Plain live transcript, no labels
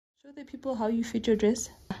Show the people how you fit your dress.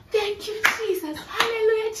 Thank you, Jesus.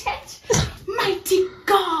 Hallelujah, church. Mighty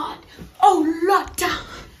God. Oh, Lord.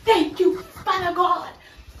 Thank you, Father God.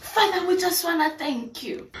 Father, we just want to thank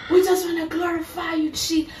you. We just want to glorify you,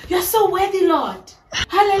 Jesus. You're so worthy, Lord.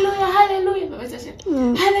 Hallelujah, hallelujah.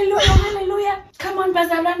 Hallelujah, hallelujah. Come on,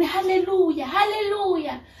 BAZALWANE. Hallelujah,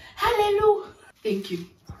 hallelujah, hallelujah. Thank you.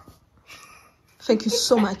 Thank you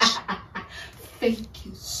so much. Thank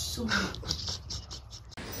you so much.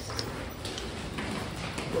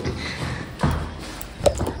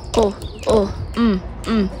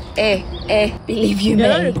 Believe you me. You're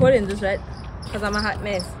not recording this, right? Because I'm a hot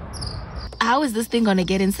mess. How is this thing gonna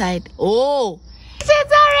get inside? Oh, she's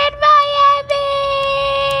are in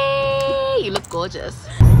Miami. You look gorgeous.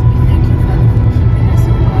 Thank you, Father, for keeping us,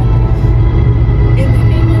 oh God. In the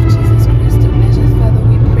name of Jesus Christ of Nazareth, Father,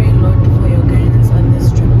 we pray, Lord, for your guidance on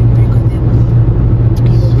this trip. We pray, God, that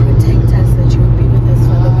you will protect us, that you will be with us,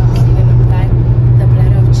 Father. We plead and apply the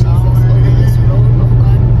blood of Jesus over this road, oh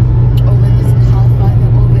God, over this car, Father,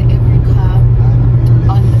 over every car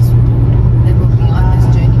on this road that will be on this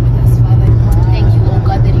journey with us, Father. Thank you, oh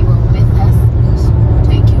God, that you are with us.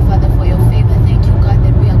 Thank you, Father, for your favor. Thank you, God,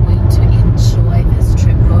 that we are going to enjoy this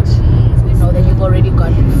trip, Lord. We know that you've already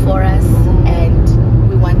gone before us, and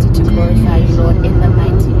we wanted to glorify you, Lord, in the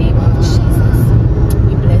mighty name of Jesus.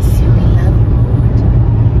 We bless you. We love you, Lord.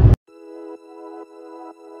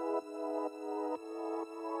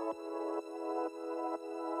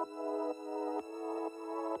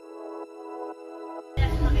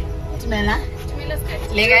 Tumela?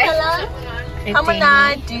 How much?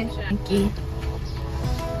 Thank you.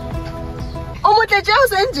 Oh, what the jail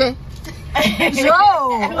sent Joe.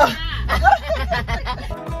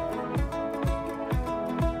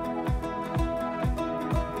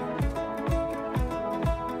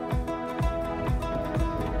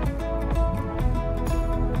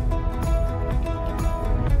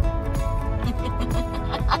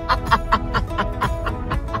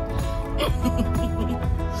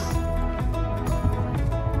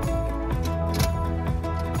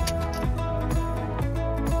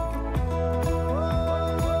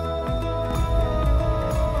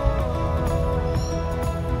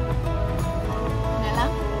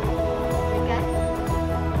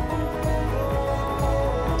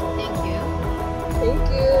 Thank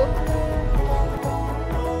you.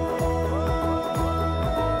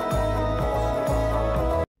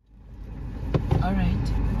 All right.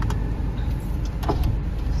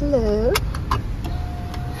 Hello.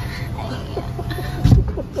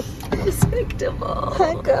 Respectable.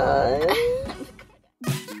 Hi, guys.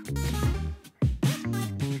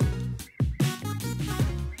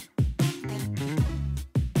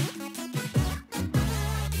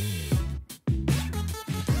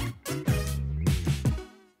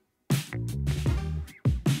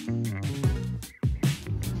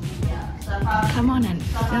 Come on and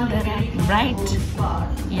fill that up, right?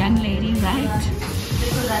 Young lady, right?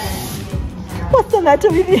 What's the matter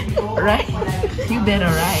with you? Right? You better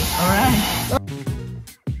right, all right?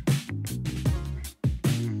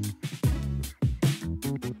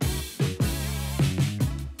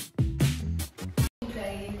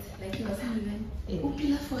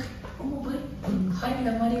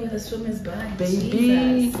 The money with a swimmer's blind.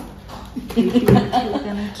 Baby.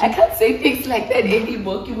 I can't say things like that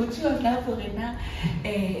anymore. What you have now for it now?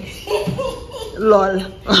 Lol.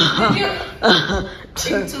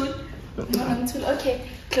 Okay,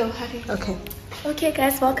 go, hurry. Okay. Okay,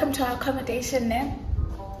 guys, welcome to our accommodation now.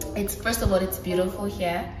 It's first of all, it's beautiful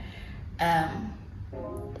here.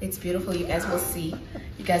 It's beautiful. You guys will see.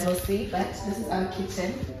 But this is our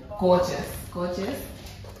kitchen. Gorgeous, gorgeous.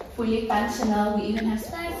 Fully functional. We even have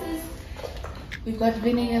spices. We've got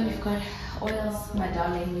vinegar. We've got oils, my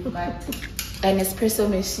darling. We've got an espresso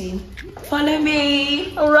machine. Follow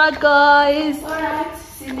me. All right, guys. All right.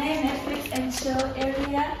 Cine, Netflix, and chill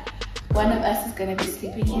area. One of us is gonna be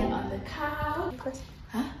sleeping here on the couch.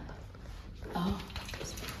 Huh? Oh.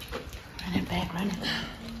 Run it back.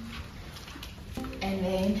 And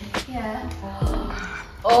then, yeah.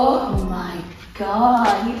 Oh my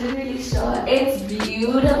God, he didn't really show it. It's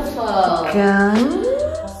beautiful.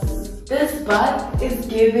 This bed is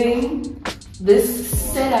giving this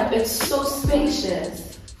setup. It's so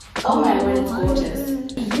spacious. Oh my word, it's gorgeous.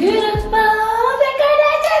 Beautiful.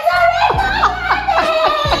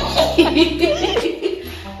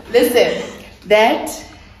 Listen, that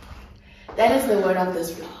is the word of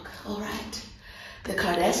this vlog. All right. The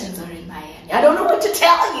Kardashians are in Miami. I don't know what to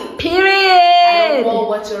tell you. Period. I don't know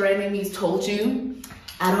what your enemies told you.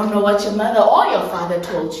 I don't know what your mother or your father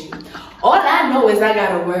told you. All I know is I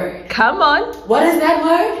got a word. Come on. What is that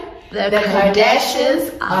word? The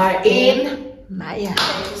Kardashians are in Maya.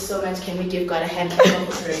 Thank you so much. Can we give God a hand for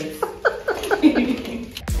praise?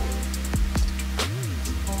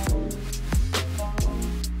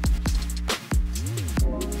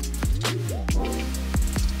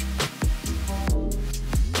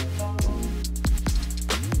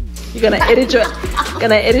 You're gonna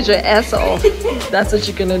edit your ass off. That's what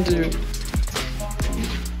you're gonna do.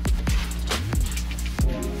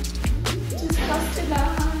 Just busting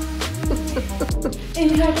out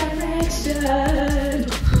in your direction.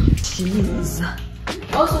 Jeez.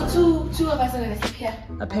 Also, two of us are gonna sit here.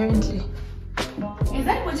 Apparently. Is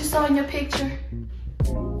that what you saw in your picture?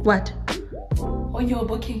 What? On your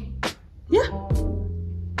booking? Yeah.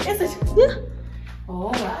 Is it? Yeah. Oh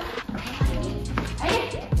wow.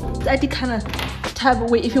 That kind of type of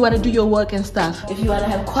way if you want to do your work and stuff. If you want to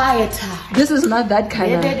have quiet time. This is not that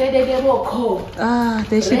kind of. Ah,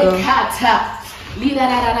 there she go.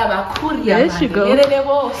 There she go.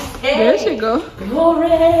 There she go.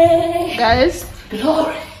 Glory. Guys,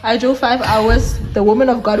 Glory. I drove 5 hours. The woman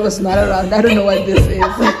of God was not around. I don't know what this is. You're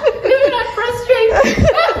not frustrated.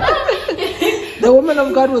 The woman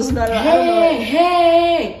of God was not around.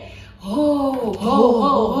 Hey. Ho, ho, ho,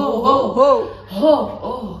 ho, ho, ho. Ho,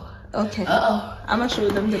 oh. Okay. Uh-oh. I'm gonna show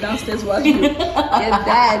them the downstairs washroom. Get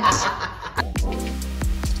that.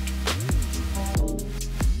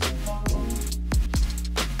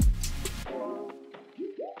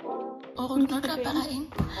 Oh, not a buying.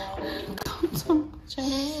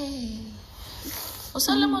 Hey.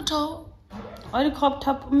 Osalamoto. Or the crop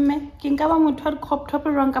top, me. Kinkawa mutwa crop top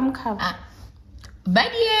around kam cover.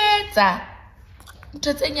 Badieta.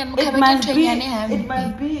 It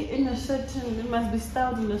must be in a certain. It must be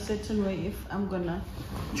styled in a certain way. If I'm gonna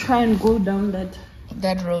try and go down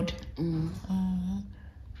that road.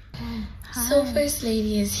 So first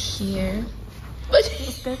lady is here.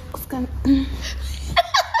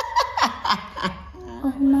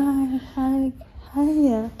 Oh my, hi.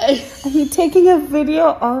 Are you taking a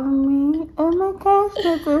video of me? Oh my gosh,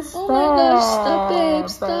 that's a stop. Oh my gosh, stop, babe,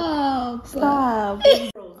 Stop. Okay.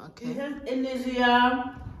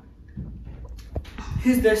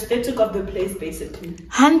 He's the aesthetic of the place, basically.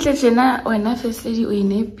 First lady,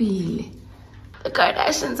 the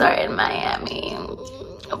Kardashians are in Miami.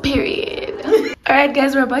 Period. Alright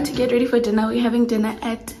guys, we're about to get ready for dinner. We're having dinner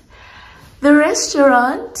at the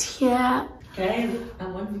restaurant. Yeah. Guys,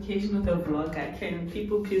 I'm on vacation with a vlogger. Can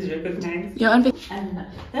people please recognize? You're on vacation?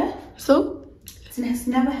 So? It has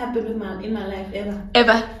never happened in my life, ever.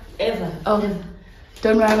 Ever? Oh. Ever.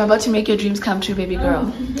 Don't worry, I'm about to make your dreams come true, baby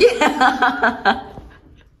girl. Yeah.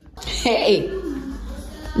 Hey.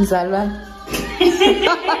 Nzalwa.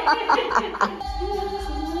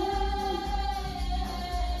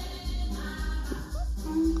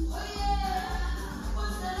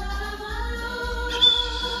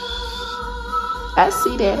 I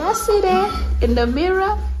see that in the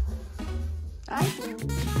mirror.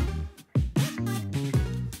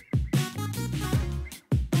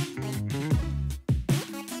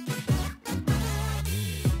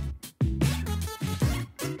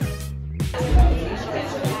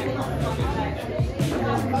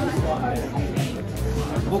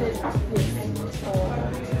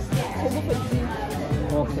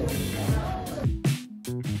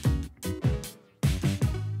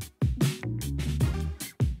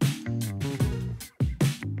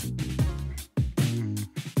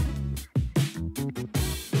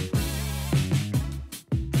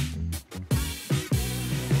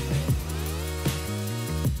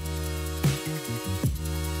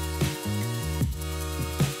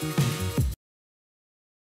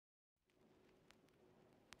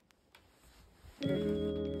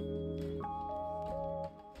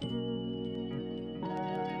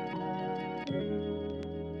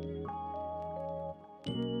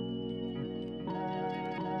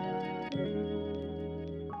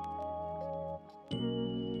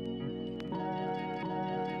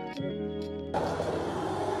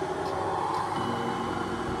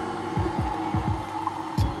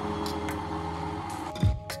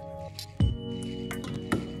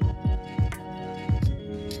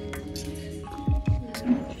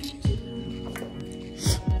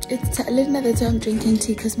 It's a little another time I'm drinking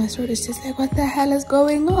tea because my throat is just like, what the hell is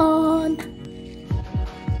going on?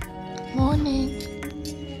 Morning.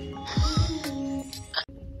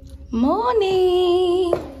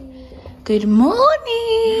 Morning. Good morning.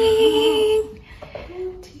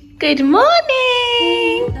 Good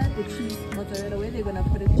morning. The cheese mozzarella, where they're gonna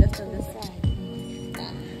put it just on the side.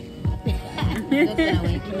 That's gonna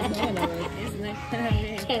work. It's not gonna work. It's not gonna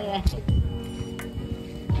work.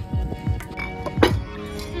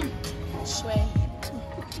 Shway.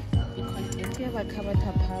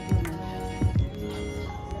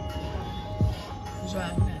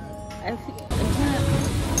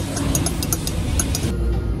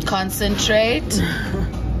 Concentrate.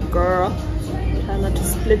 Girl, try not to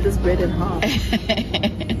split this bread in half.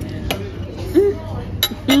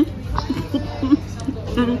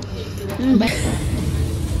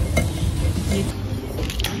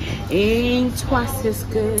 Ain't twice as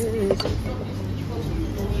good.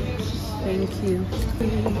 Thank you.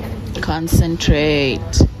 Concentrate.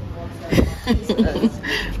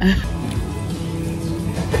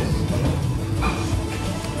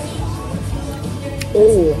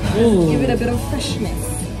 Oh, give it a bit of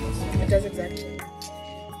freshness. It does exactly.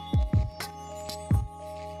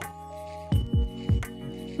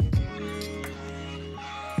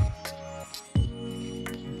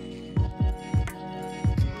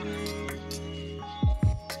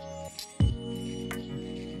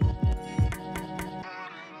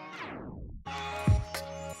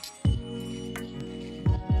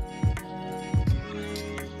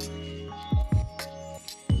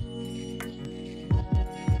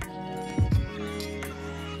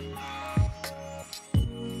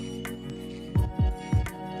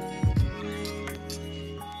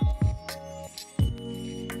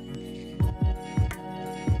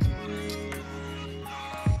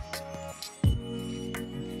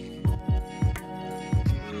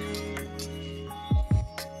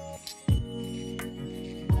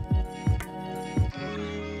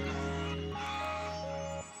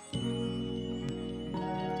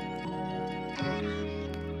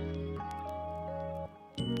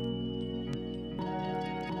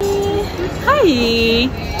 Hi,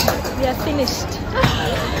 we are finished.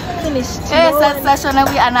 Finished. Hey, Sashona,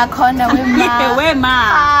 we anaconda. Where ma?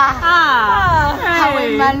 How we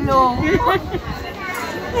malo?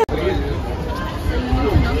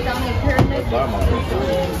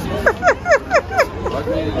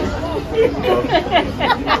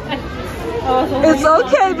 It's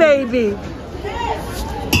okay, baby.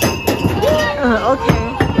 Okay.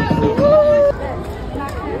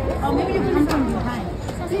 Or maybe you can come from behind.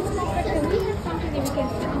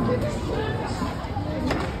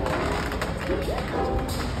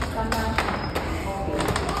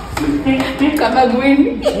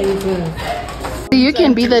 You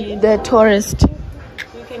can be the tourist.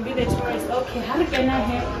 You can be the tourist. Okay, how can I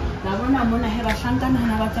have? I'm gonna have a shankana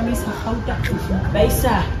and a batamis hauta.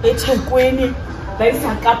 Baisa, Echequini,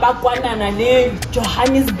 Baisa Kapakwana and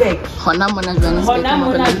Johannesburg. Hona mona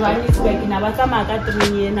Johannesburg in Abatamaka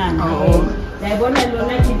 3 years. I want to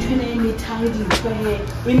learn to train in meter.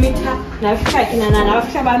 Now, if I can,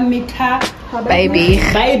 I'll meter. Baby.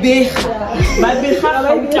 Baby, how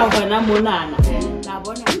about Monana?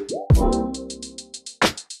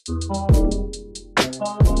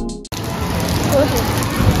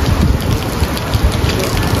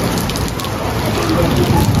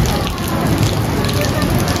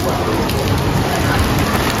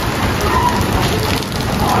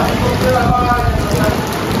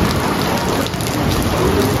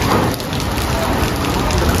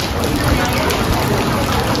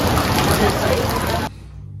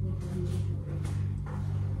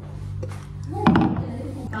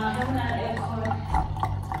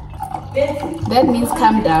 That means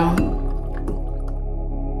calm down.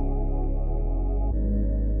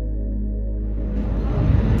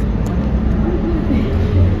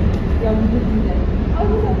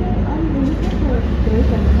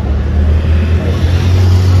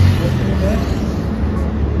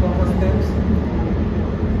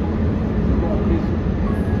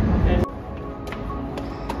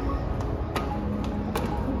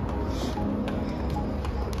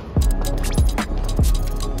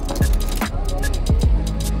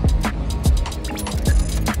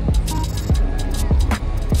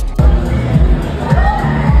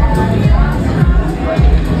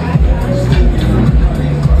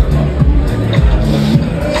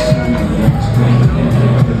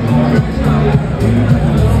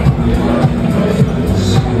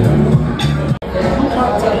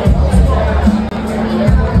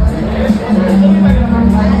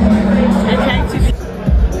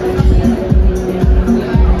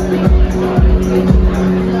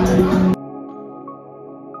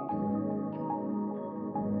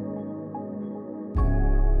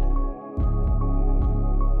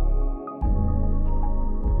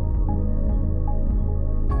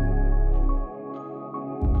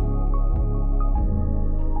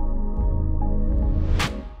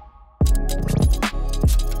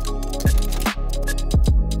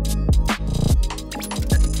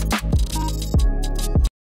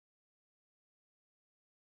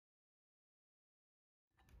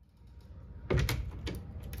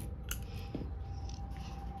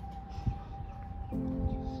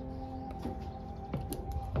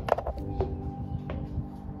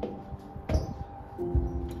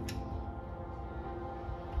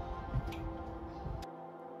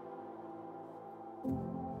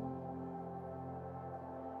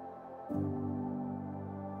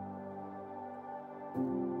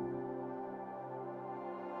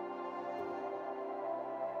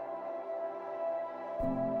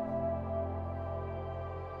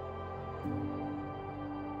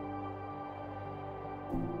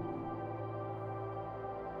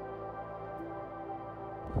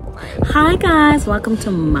 Hi guys, welcome to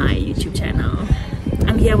my YouTube channel.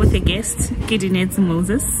 I'm here with a guest, Nnetse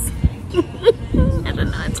Moses. I don't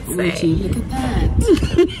know what to say. Look at that.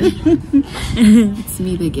 It's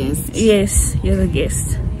me, the guest. Yes, you're the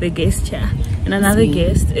guest. The guest chair. And another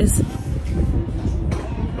guest is...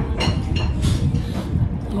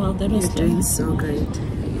 Well, that was Doing so great.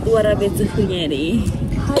 What up, it's Hunyeri.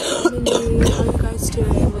 Hi family, how you guys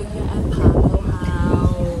doing? We're here at Pablo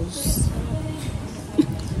House.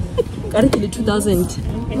 Got it to the 2000.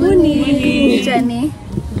 Morning, Jenny.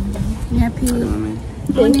 Happy.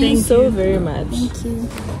 Thank you so very much. Thank you.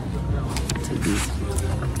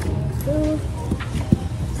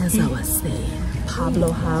 As I was saying,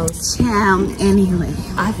 Pablo House. Anyway,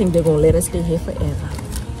 I think they're gonna let us stay here forever.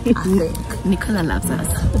 I think Nicola loves us.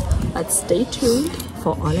 But stay tuned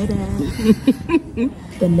for all of that.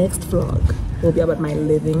 The next vlog will be about my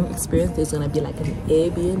living experience. There's gonna be like an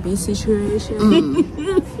Airbnb situation.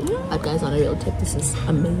 But guys, on a real tip, this is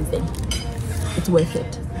amazing. It's worth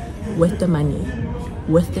it. Worth the money,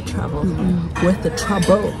 worth the travel, worth the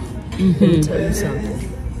trouble. Let me tell you something.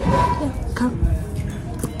 Yeah, come,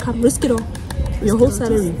 risk it all. Your whole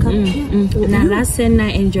salary, come. Now that's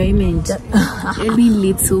enjoyment. Every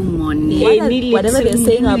little money. Whatever they're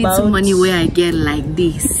saying Every little about money where I get like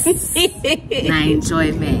this. My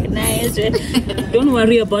enjoyment. Don't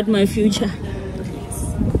worry about my future.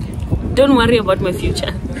 Don't worry about my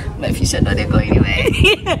future. My future not go anywhere.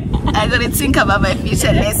 I'm gonna think about my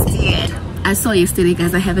future next year. I saw yesterday,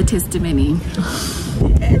 guys. I have a testimony.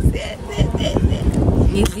 As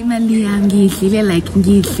if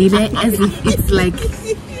it's like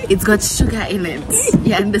it's got sugar in it.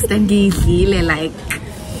 You understand? Like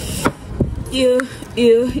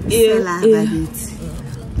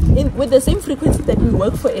with the same frequency that we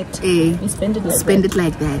work for it, we spend it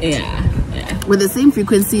like that. Yeah. With the same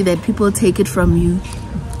frequency that people take it from you.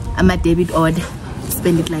 I'm a debit odd.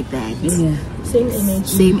 Spend it like that. Yeah. Same energy.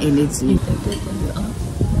 Same energy.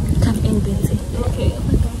 Come in, Betsy. Okay.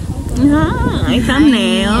 Hi,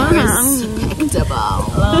 thumbnail. Respectable.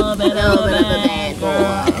 Love it,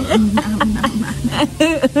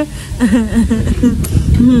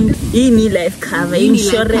 You need life cover,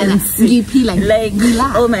 insurance. Like,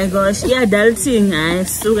 oh my gosh, yeah, adulting, I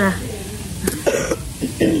sugar.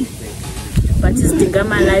 But it's the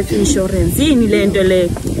my life insurance.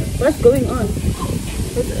 What's going on?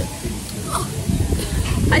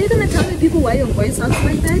 Are you gonna tell the people why your voice sounds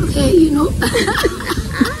like that? okay, you know.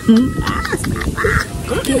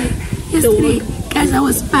 Okay, yesterday, guys, I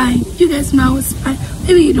was fine. You guys know I was fine.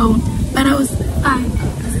 Maybe you don't, but I was fine.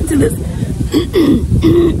 Listen to this.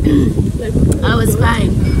 I was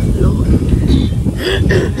fine. Lord.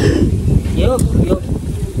 Yo.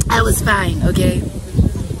 I was fine, okay?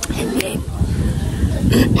 And then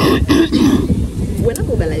When I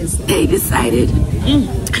mobilized, they decided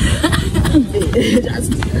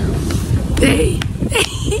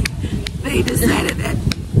they decided that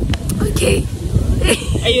okay.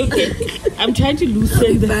 Are you okay? I'm trying to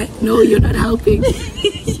loosen the... But no, you're not helping.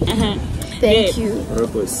 Thank you.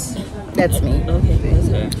 Purpose. That's me. Okay, that's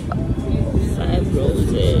her. 5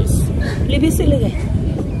 roses.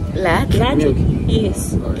 Milk?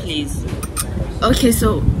 Yes, please. Okay,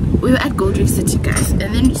 so we were at Gold Reef City, guys, and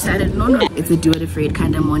then we decided, no, it's a do it afraid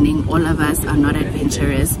kind of morning. All of us are not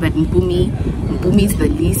adventurous, but Mpumi is the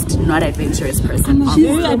least not adventurous person.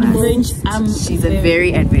 She's a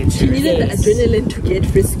very adventurous. she needed the adrenaline to get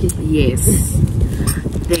frisky. Yes.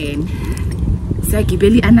 Then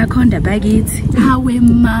Sagibeli Anaconda Baggage.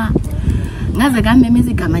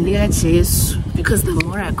 Because the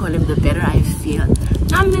more I call him, the better I feel.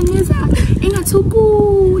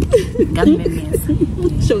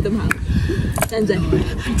 Show them how.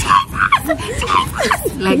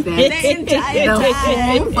 Like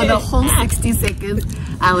that. For the whole 60 seconds,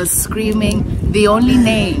 I was screaming the only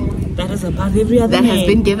name That is above every other that name. has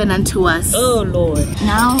been given unto us. Oh, Lord.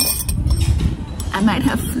 Now, I might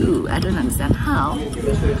have flu. I don't understand how.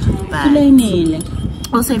 But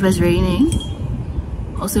also, it was raining.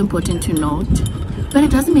 Also important to note. But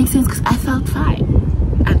it doesn't make sense because I felt fine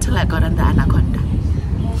until I got on the Anaconda.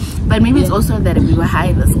 But maybe it's also that we were high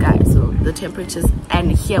in the sky, so the temperatures,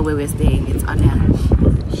 and here where we're staying, it's on a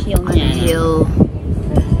hill.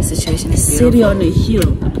 The situation is beautiful. City on a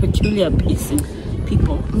hill, a peculiar people.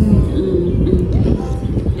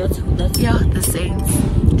 That's Yeah, the saints.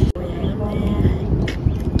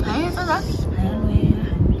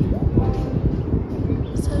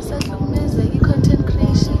 So it's like amazing content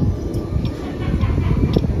creation.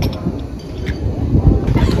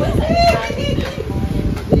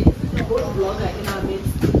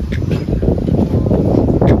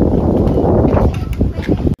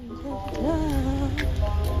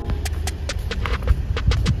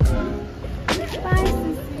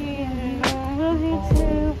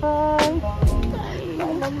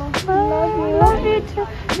 Love you too.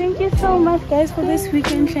 Thank you so much, guys, for this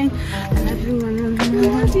weekend thing. I love you.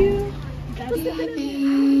 Love you.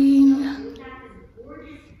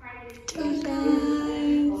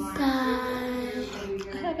 Bye.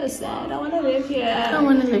 Sad. I want to live here. I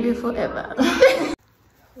want to live here forever.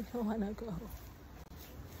 We don't want to go.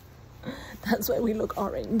 That's why we look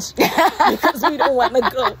orange. Because we don't want to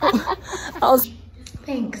go.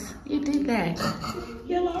 Thanks. You did that.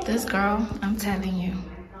 This girl, I'm telling you.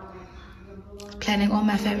 Planning all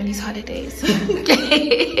my family's holidays. We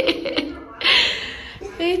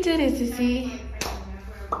did it, Sissy.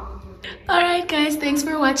 Alright guys, thanks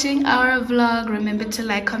for watching our vlog. Remember to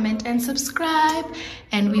like, comment, and subscribe.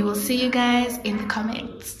 And we will see you guys in the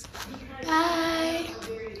comments. Bye.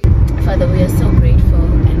 Father, we are so grateful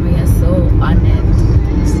and we are so honored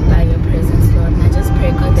by your presence, Lord. And I just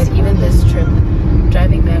pray, God, that even this trip,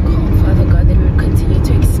 driving back home, Father God, that we would continue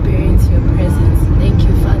to experience your presence.